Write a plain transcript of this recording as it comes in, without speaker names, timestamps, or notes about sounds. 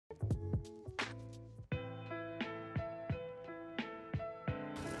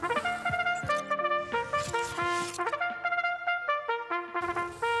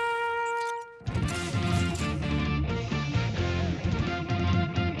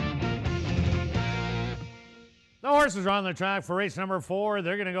horses are on the track for race number 4.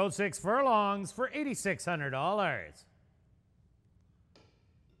 They're going to go 6 furlongs for $8,600.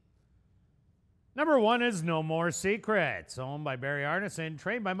 Number 1 is No More Secrets, owned by Barry Arneson,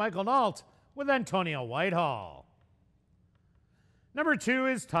 trained by Michael Nault with Antonio Whitehall. Number 2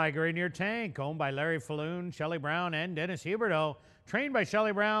 is Tiger in Your Tank, owned by Larry Falloon, Shelley Brown, and Dennis Huberto, trained by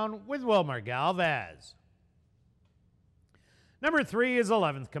Shelley Brown with Wilmer Galvez. Number 3 is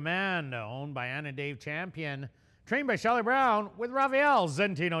 11th Command, owned by Anna Dave Champion, trained by Shelley Brown with Rafael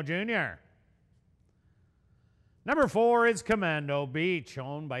Zentino Jr. Number 4 is Commando Beach,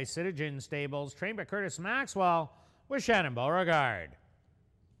 owned by Citizen Stables, trained by Curtis Maxwell with Shannon Beauregard.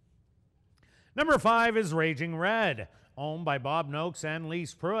 Number 5 is Raging Red, owned by Bob Noakes and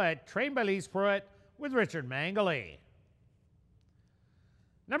Lise Pruitt, trained by Lise Pruitt with Richard Mangley.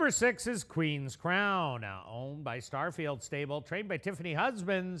 Number 6 is Queen's Crown, owned by Starfield Stable, trained by Tiffany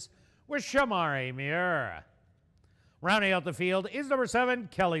Husbands with Shamari Muir. Rounding out the field is number 7,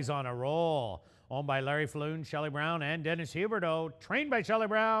 Kelly's on a Roll, owned by Larry Falloon, Shelley Brown, and Dennis Huberto, trained by Shelley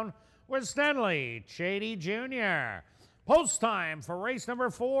Brown with Stanley Chady Jr. Post time for race number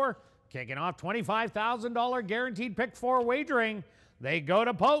 4, kicking off $25,000 guaranteed pick 4 wagering. They go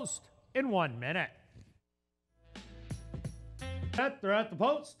to post in 1 minute. They're at the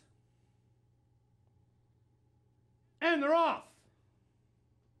post. And they're off.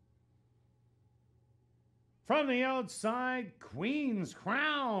 From the outside, Queen's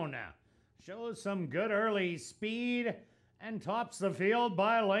Crown shows some good early speed and tops the field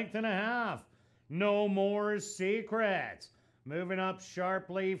by a length and a half. No More Secrets moving up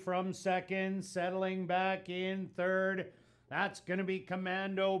sharply from second, settling back in third. That's going to be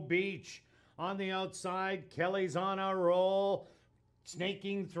Commando Beach. On the outside, Kelly's on a Roll.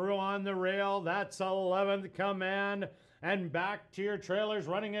 Snaking through on the rail, that's 11th Command. And back to your trailers,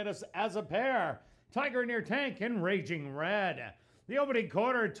 running it as a pair. Tiger in Your Tank and Raging Red. The opening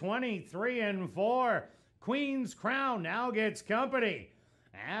quarter, 23-4. Queen's Crown now gets company.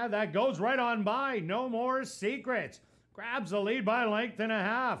 And that goes right on by. No More Secrets grabs the lead by a length and a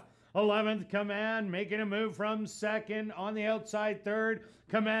half. 11th Command making a move from second. On the outside, third.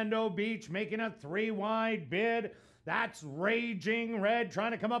 Commando Beach making a 3-wide bid. That's Raging Red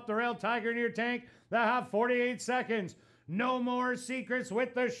trying to come up the rail. Tiger in Your Tank. They have 48 seconds. No More Secrets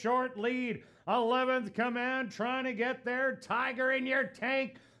with the short lead. 11th Command trying to get there. Tiger in Your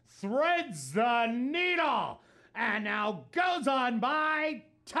Tank threads the needle and now goes on by.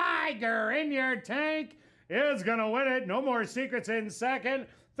 Tiger in Your Tank is going to win it. No More Secrets in second.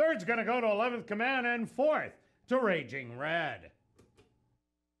 Third's going to go to 11th Command, and fourth to Raging Red.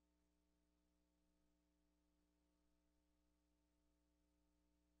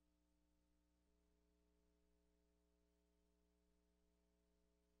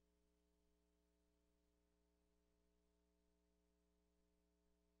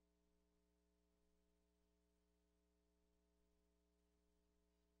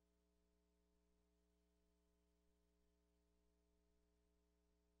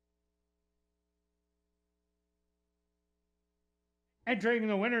 Entering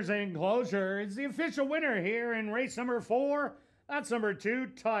the winner's enclosure is the official winner here in race number 4. That's number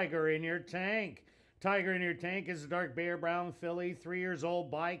 2, Tiger in Your Tank. Tiger in Your Tank is a dark bear brown filly, 3 years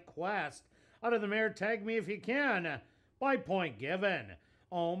old, by Quest. Out of the mare, Tag Me If You Can, by Point Given.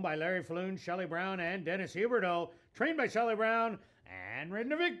 Owned by Larry Falloon, Shelley Brown, and Dennis Huberto. Trained by Shelley Brown and ridden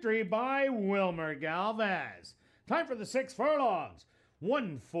to victory by Wilmer Galvez. Time for the 6 furlongs,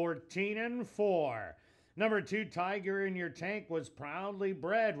 1:14-4. Number 2, Tiger in Your Tank, was proudly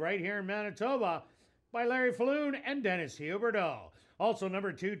bred right here in Manitoba by Larry Falloon and Dennis Huberto. Also,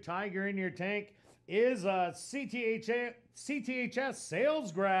 number 2, Tiger in Your Tank, is a CTHS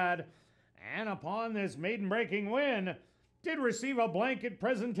sales grad, and upon this maiden-breaking win, did receive a blanket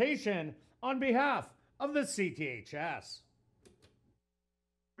presentation on behalf of the CTHS.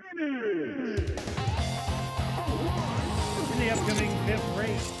 In the upcoming 5th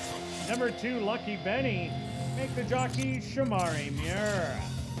race, number 2, Lucky Benny, make the jockey Shamari Muir.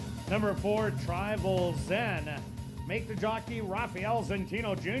 Number 4, Tribal Zen, make the jockey Rafael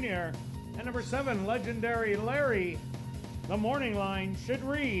Zentino Jr. And number 7, Legendary Larry, the morning line should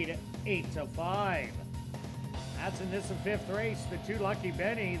read 8-5. That's in this 5th race. The 2, Lucky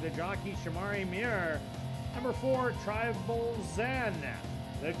Benny, the jockey Shamari Muir. Number 4, Tribal Zen,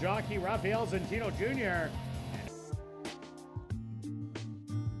 the jockey Rafael Zentino Jr.